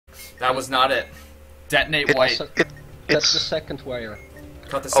That was not it. Detonate It- white. That's the second wire.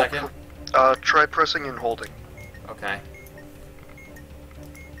 Cut the second. Try pressing and holding. Okay.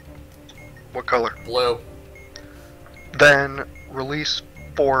 What color? Blue. Then release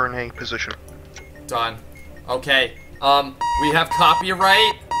 4 in A position. Done. Okay. We have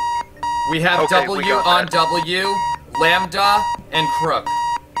copyright. We have Okay, we W got on that. W, lambda, and crook.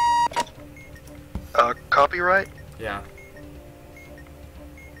 Copyright. Yeah.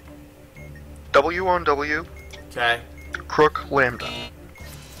 W on W, Okay. crook, lambda.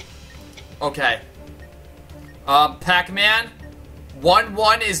 Okay. Pac-Man.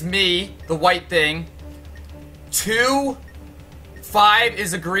 1-1 is me, the white thing. 2-5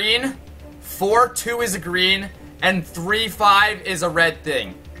 is a green. 4-2 is a green. And 3-5 is a red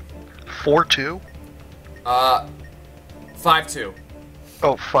thing. 4-2? 5-2.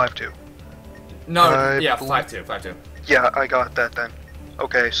 Oh, 5-2. No, yeah, bel- 5-2, 5-2. Yeah, I got that then.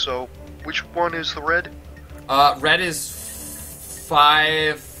 Okay, so which one is the red? Red is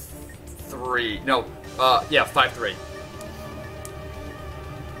 5-3. No, yeah, 5-3.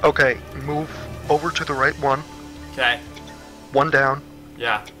 Okay, move over to the right one. Okay, 1 down,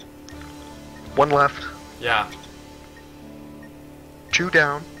 yeah, 1 left, yeah, 2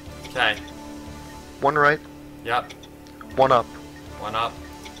 down, okay, 1 right, yep, 1 up. 1 up.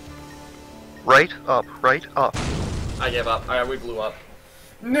 Right, up, right, up. I give up. Alright, we blew up.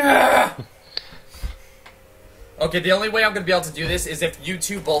 Nah! Okay, the only way I'm gonna be able to do this is if you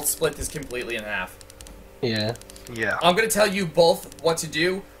two both split this completely in half. Yeah. Yeah. I'm gonna tell you both what to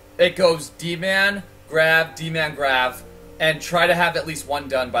do. It goes D-man, grab, and try to have at least one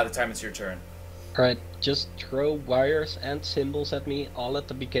done by the time it's your turn. Alright, just throw wires and symbols at me all at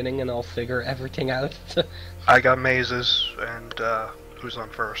the beginning and I'll figure everything out. I got mazes, and who's on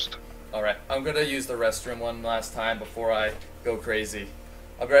first? Alright, I'm gonna use the restroom one last time before I go crazy.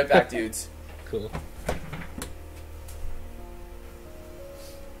 I'll be right back, dudes. Cool.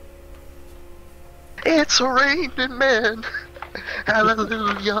 It's a raining man.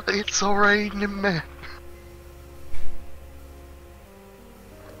 Hallelujah, it's a raining man.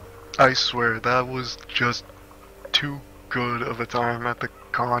 I swear, that was just too good of a time at the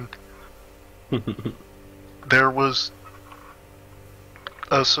con. There was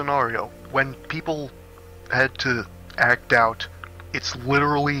a scenario when people had to act out, it's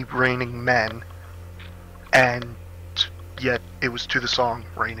literally raining men, and yet it was to the song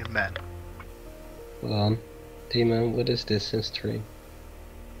Raining Men. Hold on. Demon, what is this in stream?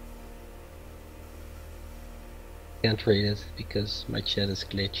 Can't read it because my chat is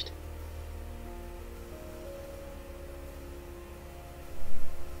glitched.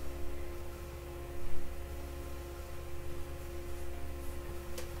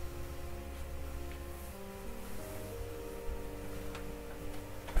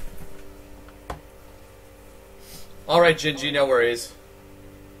 Alright, Gingy, no worries.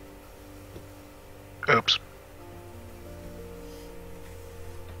 Oops.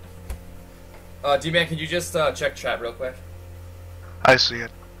 D-Man, can you just check chat real quick? I see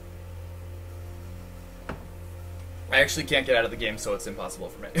it. I actually can't get out of the game, so it's impossible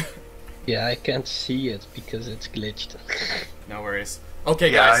for me. Yeah, I can't see it because it's glitched. No worries.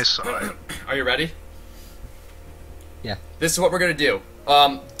 Okay, Yeah, I guys. saw it. Are you ready? Yeah. This is what we're gonna do.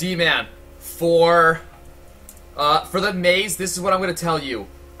 D-Man, for the maze, this is what I'm gonna tell you.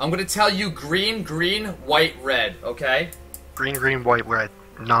 I'm gonna tell you green, green, white, red, okay? Green, green, white, red.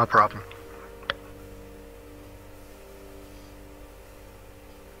 Not a problem.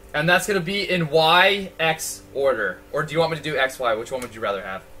 And that's gonna be in Y, X order. Or do you want me to do X, Y? Which one would you rather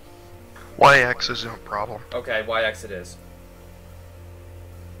have? YX isn't a problem. Okay, Y, X it is.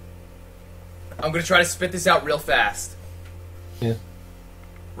 I'm gonna try to spit this out real fast. Yeah.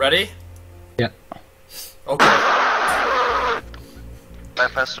 Ready? Yeah. Okay.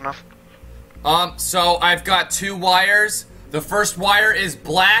 That fast enough? So I've got 2 wires. The first wire is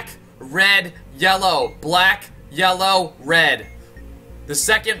black, red, yellow. Black, yellow, red. The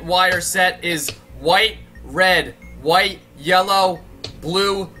second wire set is white, red, white, yellow,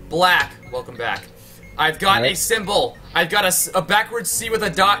 blue, black. Welcome back. I've got a symbol. I've got a backwards C with a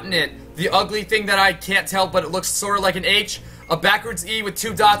dot in it. The ugly thing that I can't tell, but it looks sort of like an H. A backwards E with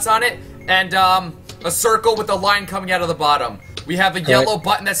 2 dots on it. And, a circle with a line coming out of the bottom. We have a yellow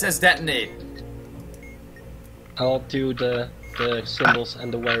button that says detonate. I'll do the symbols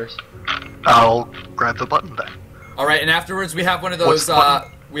and the wires. I'll grab the button then. Alright, and afterwards we have one of What's those, the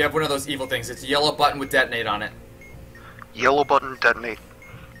button? we have one of those evil things. It's a yellow button with detonate on it. Yellow button, detonate.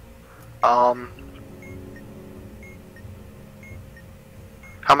 How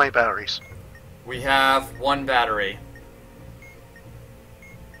many batteries? We have 1 battery.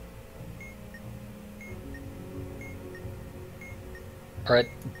 Alright,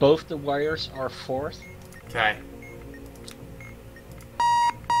 both the wires are fourth. Okay.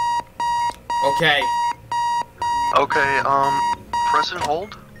 Okay. Okay, press and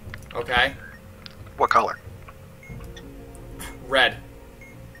hold. Okay. What color? Red.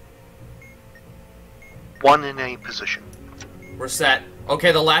 One in a position. We're set.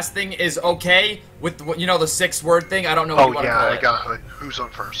 Okay, the last thing is okay with, you know, the 6-word thing? I don't know what you Oh want to yeah, call I it. got who's on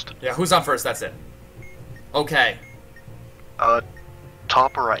first. Yeah, who's on first? That's it. Okay.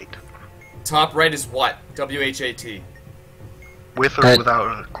 Top right. Top right is what? W-H-A-T. With or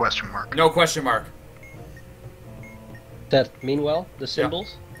without a question mark. No question mark. That, meanwhile, the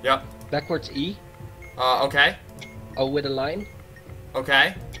symbols. Yep. Backwards E. Okay. O with a line.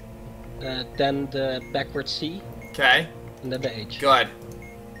 Okay. Then the backwards C. Okay. And then the H. Good.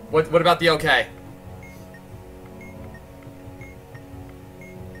 What about the okay?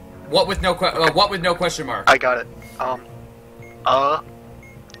 What with no question mark? I got it.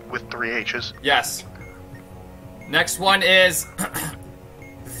 With 3 H's. Yes. Next one is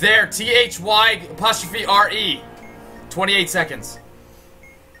there. T-H-Y'-R-E. 28 seconds.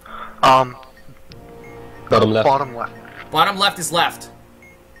 Bottom left. Bottom left. Bottom left is left.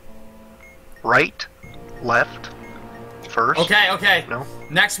 Right, left, first. Okay. No.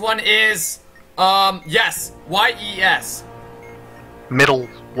 Next one is yes. Y-E-S. Middle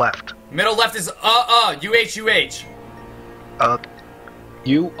left. Middle left is U-H-U-H.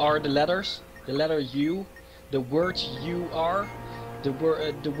 U are the letters. The letter U. The word you are. The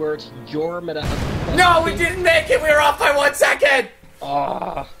word your met a. No, we didn't make it. We were off by 1 second.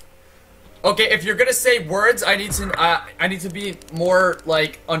 Ah. Okay, if you're gonna say words, I need to be more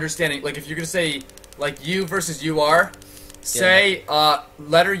like understanding. Like if you're gonna say like you versus you are, say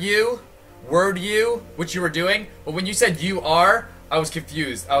letter U, word U, which you were doing. But when you said you are, I was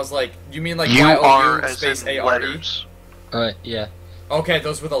confused. I was like, you mean like You are Y-O-U as space in A-R-E? letters. Alright, yeah. Okay,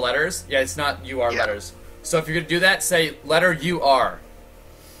 those were the letters. Yeah, it's not you are Yeah. letters. So if you're gonna do that, say letter you are.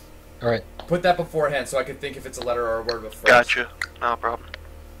 Alright. Put that beforehand so I could think if it's a letter or a word before. Gotcha. No problem.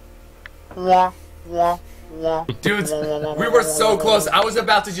 Wah, wah, wah. Dudes, we were so close. I was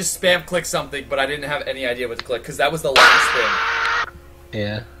about to just spam click something, but I didn't have any idea what to click because that was the last thing.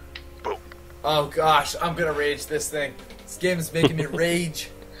 Yeah. Boom. Oh gosh, I'm gonna rage this thing. This game is making me rage.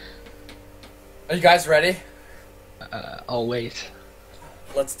 Are you guys ready? Always.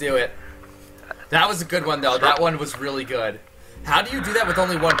 Let's do it. That was a good one though. That one was really good. How do you do that with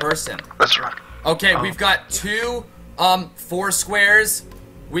only one person? That's right. Okay, we've got 2 4 squares.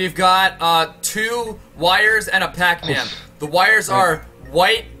 We've got 2 wires and a Pac-Man. The wires are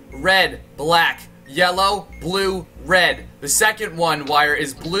white, red, black, yellow, blue, red. The second wire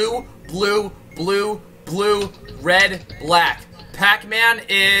is blue, blue, blue, blue, red, black. Pac-Man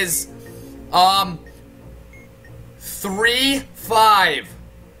is 3 5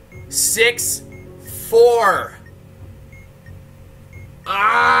 6 4.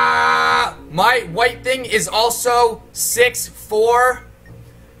 My white thing is also 6 4.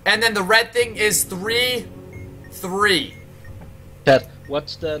 And then the red thing is 3 3. Ted,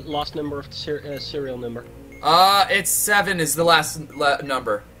 what's the last number of the serial number? It's 7 is the last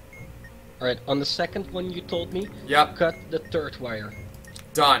number. Alright, on the second one you told me, Yep. cut the third wire.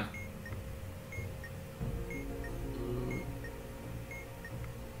 Done.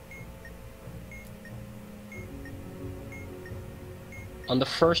 On the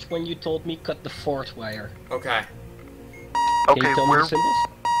first one you told me, cut the fourth wire. Okay. Can Okay, you tell me where? the symbols?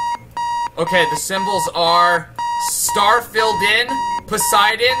 Okay, the symbols are star filled in,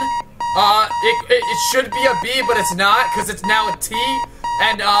 Poseidon. It should be a B, but it's not because it's now a T,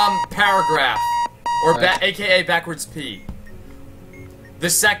 and paragraph, or Right. AKA backwards P. The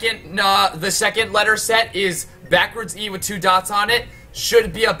second letter set is backwards E with 2 dots on it.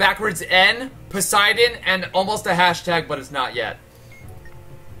 Should be a backwards N, Poseidon, and almost a hashtag, but it's not yet.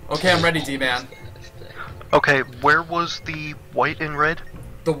 Okay, I'm ready, D-Man. Okay, where was the white and red?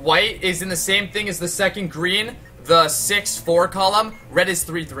 The white is in the same thing as the second green, the 6 4 column. Red is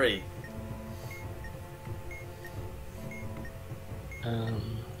 3 3.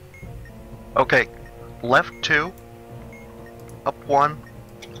 Okay, left 2, up 1,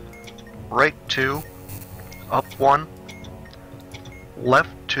 right 2, up 1, left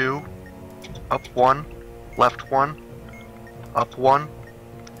 2, up 1, left 1, up 1,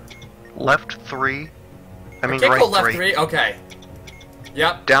 left 3, I mean Okay, right go left 3, 3. Okay.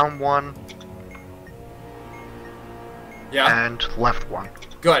 Yep. down 1, Yeah. and left 1.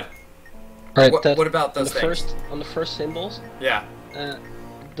 Good. Alright, What, Ted, what about on those the things? on the first symbols, Yeah.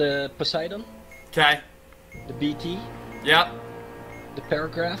 the Poseidon, Okay. the BT, Yep. the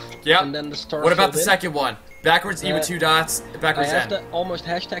paragraph. Yep. And then the star. What about the filled in. second one? Backwards E with 2 dots, I backwards have N. the almost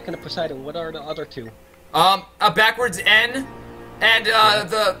hashtag and the Poseidon. What are the other two? A backwards N and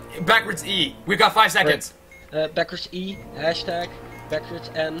the backwards E. We've got 5 seconds. Backwards E, hashtag, backwards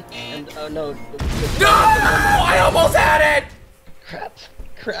N, and no. No! I almost had it!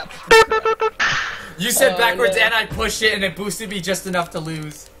 Crap. You said Oh, backwards no. N, I pushed it, and it boosted me just enough to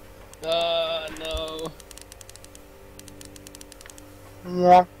lose. No.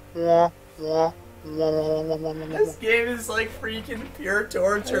 This game is like freaking pure I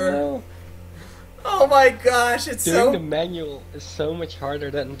torture. know. Oh my gosh, it's Doing the so... manual is so much harder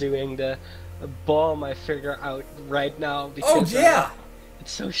than doing the bomb I figure out right now. Oh Because yeah!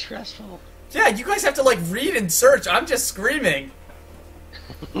 it's so stressful. Yeah, you guys have to like read and search. I'm just screaming.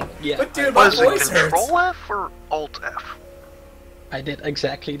 Yeah. But dude, my Was it voice hurts. Control F or Alt F? I did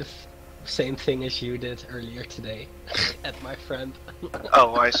exactly the same thing as you did earlier today at my friend.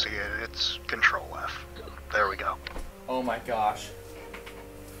 Oh, I see it. It's Control F. There we go. Oh my gosh.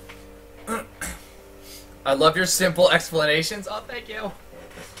 I love your simple explanations. Oh, thank you.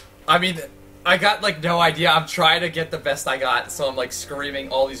 I mean, I got like no idea. I'm trying to get the best I got, so I'm like screaming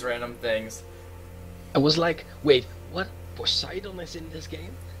all these random things. I was like, wait, what? Poseidon is in this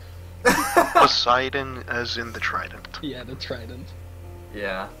game? Poseidon as in the trident. Yeah, the trident.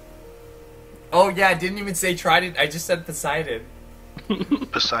 Yeah. Oh yeah, I didn't even say trident. I just said Poseidon.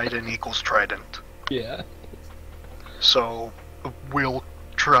 Poseidon equals trident. Yeah. So, we'll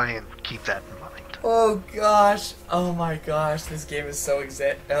try and keep that in mind. Oh gosh. Oh my gosh. This game is so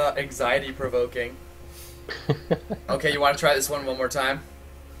anxiety provoking. Okay, you want to try this one more time?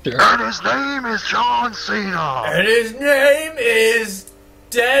 Sure. And his name is John Cena! And his name is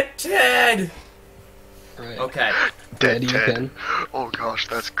Dead Ted. Right. Okay. Dead Ready Ted. again? Oh gosh,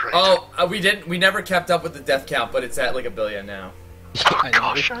 that's great. Oh, we never kept up with the death count, but it's at like 1 billion now. Oh I know.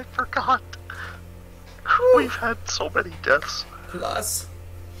 gosh, I forgot. We've had so many deaths. Plus,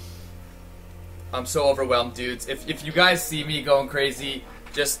 I'm so overwhelmed, dudes. If you guys see me going crazy,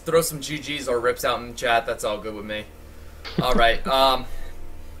 just throw some GGs or rips out in the chat. That's all good with me. All right.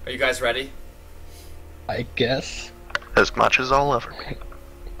 Are you guys ready? I guess. As much as I'll ever be.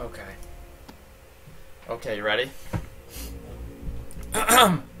 Okay. Okay, you ready?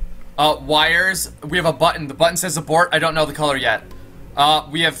 Wires. We have a button. The button says abort. I don't know the color yet.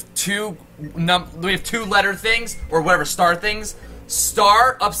 We have two letter things or whatever star things.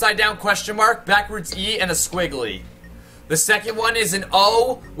 Star, upside down question mark, backwards E, and a squiggly. The second one is an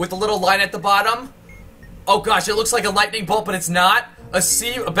O with a little line at the bottom. Oh gosh, it looks like a lightning bolt, but it's not. A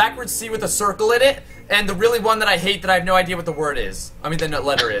C, a backwards C with a circle in it, and the really one that I hate that I have no idea what the word is. I mean, the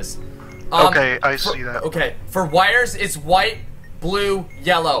letter is. Okay, I see that. Okay, for wires, it's white, blue,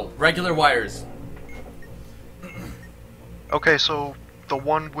 yellow. Regular wires. Okay, so the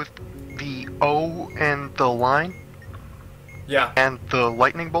one with the O and the line Yeah. and the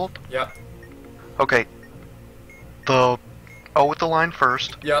lightning bolt? Yep. Okay. The O with the line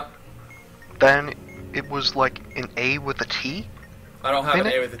first, Yep. then it was like an A with a T? I don't have an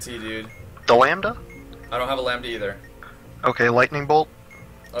Maybe? A with a T, dude. The lambda? I don't have a lambda either. Okay, lightning bolt,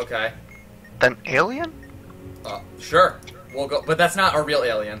 Okay. then alien? Sure. We'll go, but that's not a real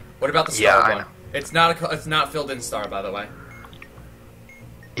alien. What about the Yeah, star I one? know. It's not filled in star, by the way.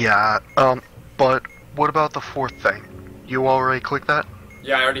 Yeah, but what about the fourth thing? You already clicked that?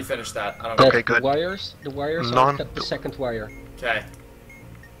 Yeah, I already finished that. I don't That know. Okay, good. The wires Non- are the second wire. Okay.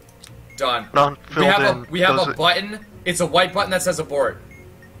 Done. Non-filled in. We have does a it- button. It's a white button that says abort.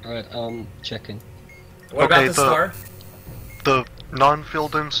 Alright, checking. What about Okay, the the- star? The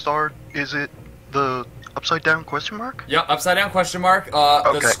non-filled in star, is it the upside down question mark? Yep, upside down question mark, the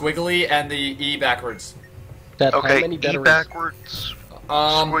Okay. squiggly, and the E backwards. That how Okay, many E batteries? backwards,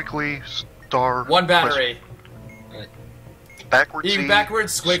 squiggly, star. One battery. Backwards E E,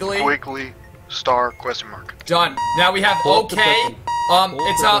 backwards, squiggly. squiggly, star, question mark. Done. Now we have Hold the okay. button. Hold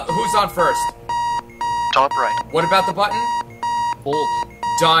It's the button. who's on first? Top right. What about the button? Hold.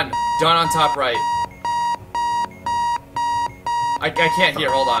 Done. Done on top right. I can't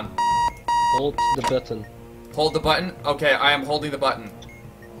hear. Hold on. Hold the button. Hold the button. Okay, I am holding the button.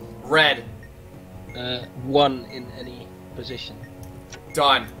 Red. 1 in any position.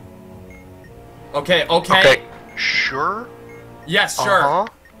 Done. Okay. Okay. Okay, sure? Yes. Sure.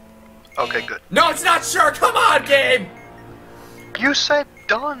 Uh-huh. Okay, good. No, it's not sure. Come on, game. You said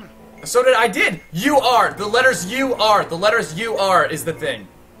done. So did I did. You are. The letters you are. The letters you are is the thing.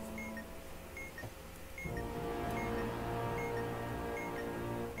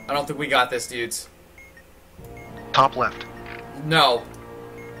 I don't think we got this, dudes. Top left. No.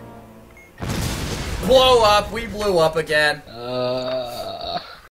 Blow up. We blew up again.